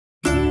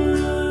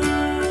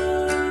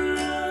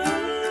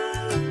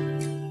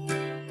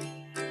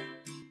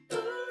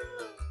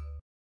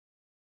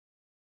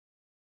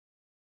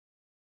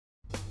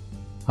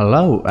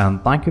Hello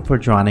and thank you for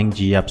joining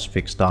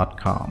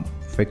gappsfix.com.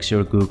 Fix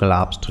your Google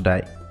Apps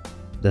today.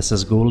 This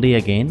is Goldy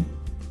again,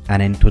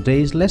 and in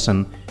today's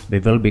lesson we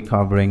will be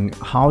covering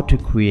how to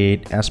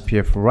create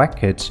SPF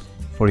records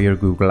for your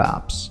Google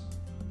Apps.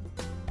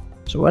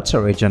 So what's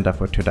our agenda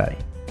for today?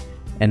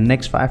 In the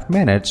next 5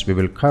 minutes we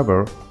will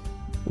cover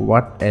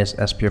what is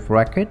SPF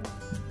record,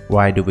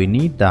 why do we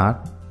need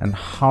that, and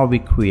how we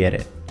create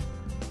it.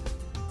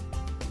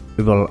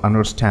 We will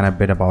understand a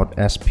bit about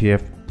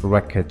SPF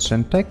Record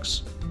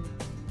Syntax.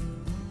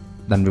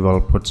 Then we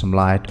will put some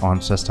light on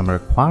system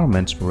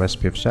requirements for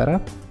SPF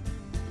setup.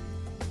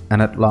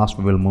 And at last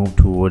we will move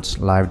towards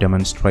live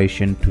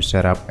demonstration to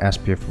set up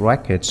SPF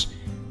records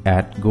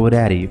at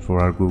Godaddy for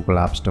our Google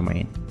Apps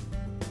domain.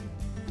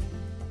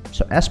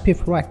 So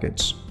SPF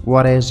records,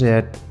 what is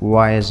it,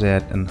 why is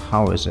it, and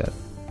how is it?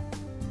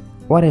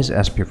 What is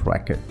SPF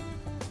record?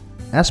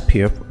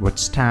 SPF, which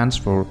stands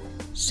for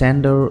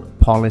Sender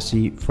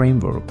Policy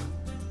Framework,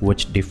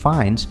 which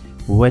defines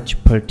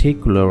which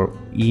particular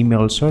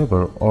email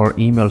server or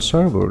email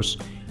servers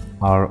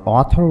are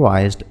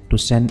authorized to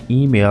send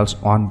emails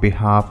on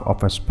behalf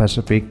of a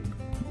specific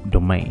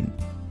domain.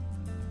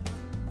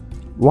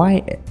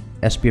 Why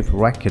SPF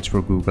records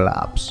for Google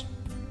Apps?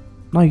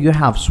 Now you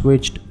have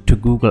switched to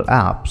Google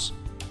Apps,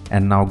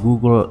 and now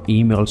Google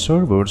email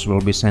servers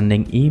will be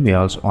sending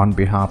emails on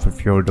behalf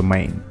of your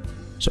domain.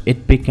 So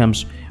it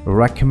becomes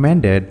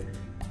recommended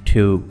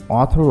to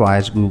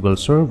authorize Google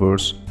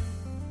servers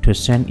to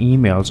send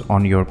emails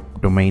on your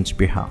domain's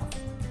behalf.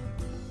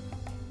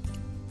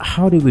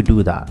 How do we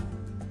do that?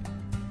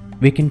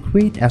 We can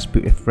create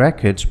SPF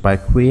records by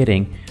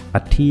creating a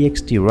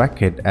TXT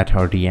record at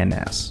our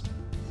DNS.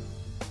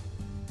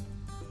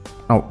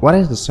 Now, what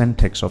is the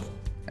syntax of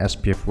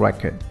SPF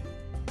record?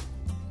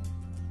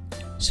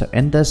 So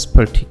in this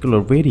particular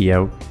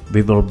video,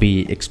 we will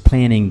be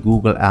explaining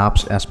Google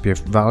Apps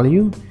SPF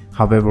value.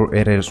 However,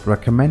 it is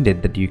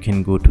recommended that you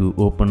can go to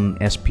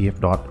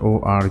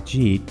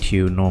openspf.org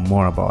to know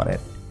more about it.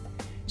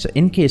 So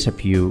in case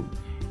if you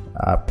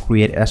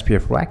create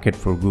SPF record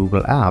for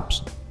Google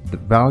Apps, the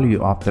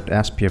value of that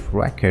SPF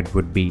record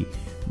would be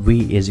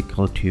v is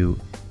equal to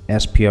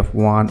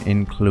spf1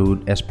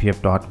 include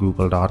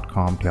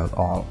spf.google.com till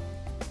all.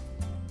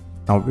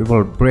 Now we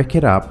will break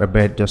it up a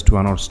bit just to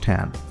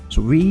understand.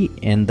 So v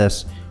in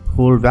this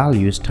whole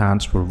value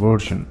stands for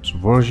version. So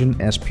version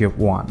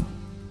spf1.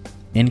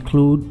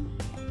 Include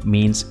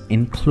means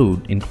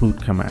include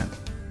command,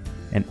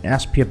 and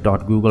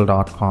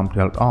spf.google.com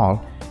till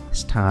all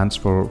stands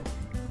for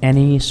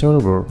any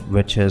server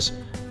which is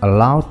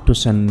allowed to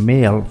send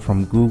mail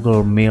from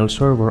Google Mail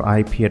Server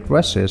IP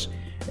addresses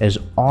is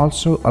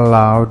also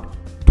allowed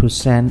to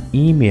send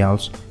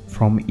emails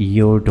from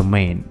your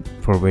domain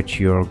for which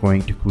you are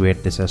going to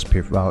create this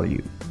SPF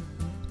value.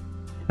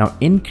 Now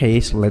in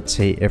case, let's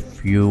say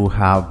if you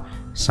have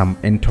some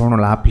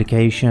internal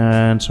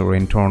applications or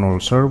internal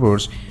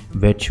servers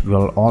which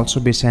will also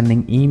be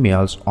sending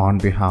emails on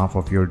behalf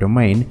of your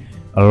domain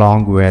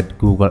along with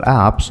Google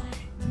Apps,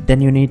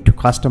 then you need to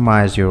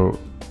customize your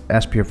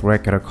SPF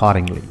record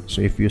accordingly.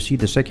 So if you see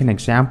the second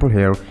example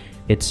here,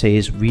 it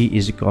says v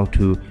is equal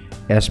to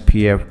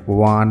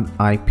spf1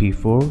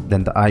 ip4,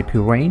 then the IP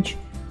range,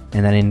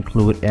 and then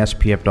include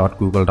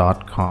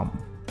spf.google.com.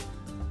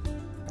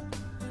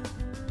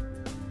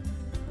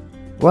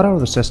 What are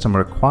the system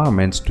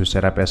requirements to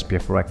set up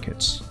SPF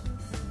records?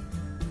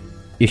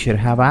 You should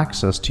have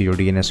access to your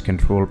DNS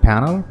control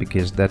panel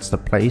because that's the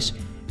place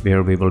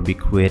where we will be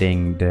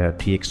creating the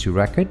TXT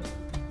record.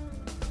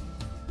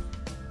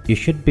 You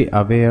should be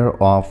aware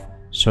of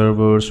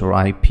servers or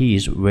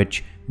IPs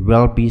which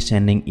will be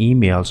sending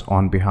emails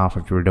on behalf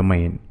of your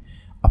domain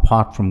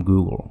apart from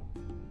Google.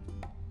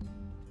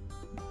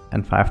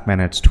 And 5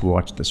 minutes to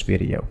watch this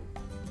video.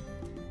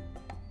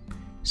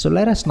 So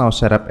let us now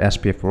set up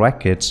SPF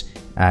records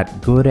at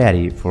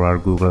Godaddy for our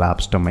Google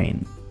Apps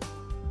domain.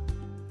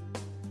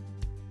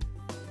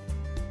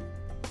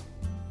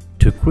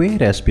 To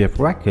create SPF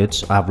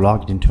records, I've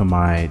logged into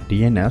my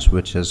DNS,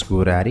 which is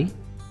Godaddy.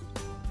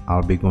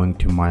 I'll be going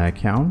to my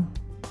account,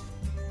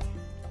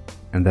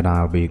 and then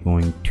I'll be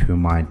going to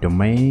my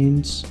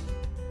domains.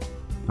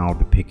 I'll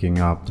be picking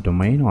up the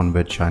domain on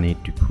which I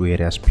need to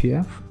create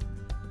SPF.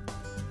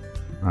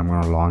 I'm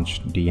going to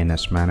launch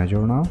DNS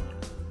Manager now.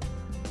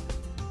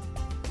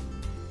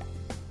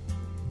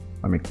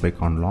 Let me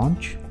click on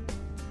launch,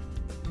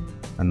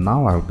 and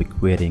now I'll be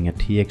creating a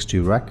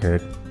TXT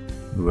record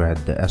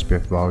with the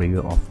SPF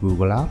value of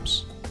Google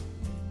Apps.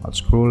 I'll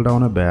scroll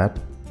down a bit.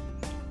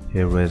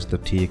 Here is the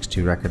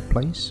TXT record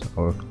place.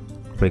 I'll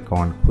click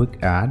on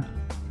quick add.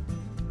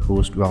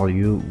 Host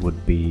value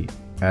would be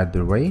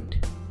 @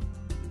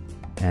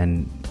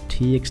 and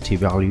TXT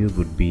value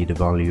would be the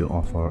value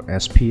of our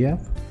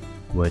SPF,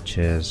 which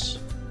is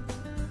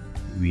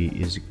v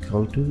is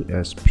equal to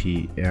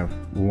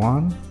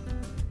spf1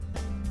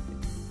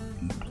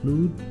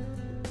 include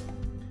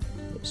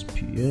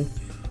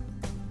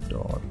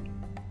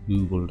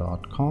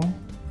spf.google.com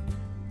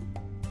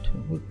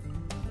till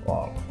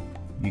all.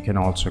 You can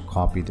also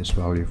copy this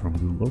value from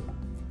Google.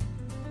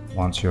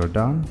 once you're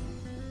done,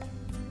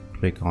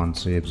 click on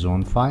Save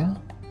Zone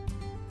File.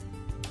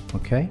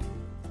 Okay,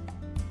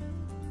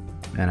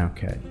 and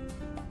okay.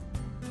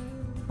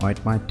 Now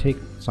it might take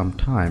some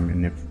time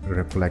in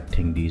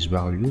reflecting these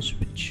values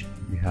which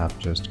we have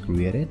just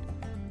created.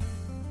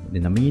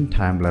 In the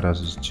meantime, let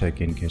us just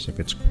check in case if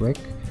it's quick.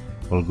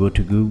 We'll go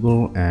to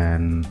Google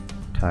and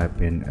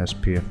type in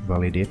SPF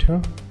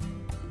Validator.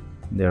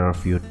 There are a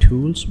few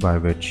tools by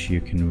which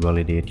you can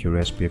validate your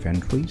SPF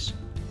entries.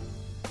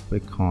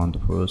 Click on the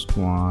first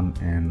one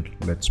and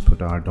let's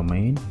put our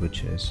domain,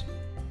 which is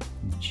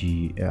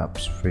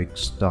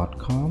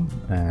gapsfix.com,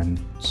 and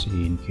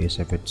see in case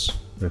if it's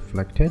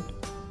reflected.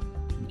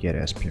 Get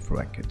SPF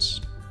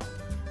records.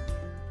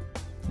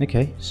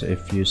 Okay, so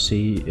if you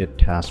see, it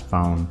has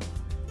found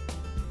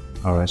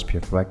our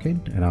SPF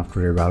record, and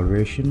after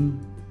evaluation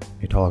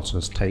it also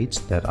states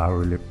that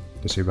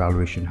this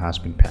evaluation has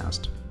been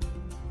passed.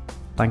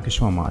 Thank you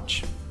so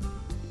much.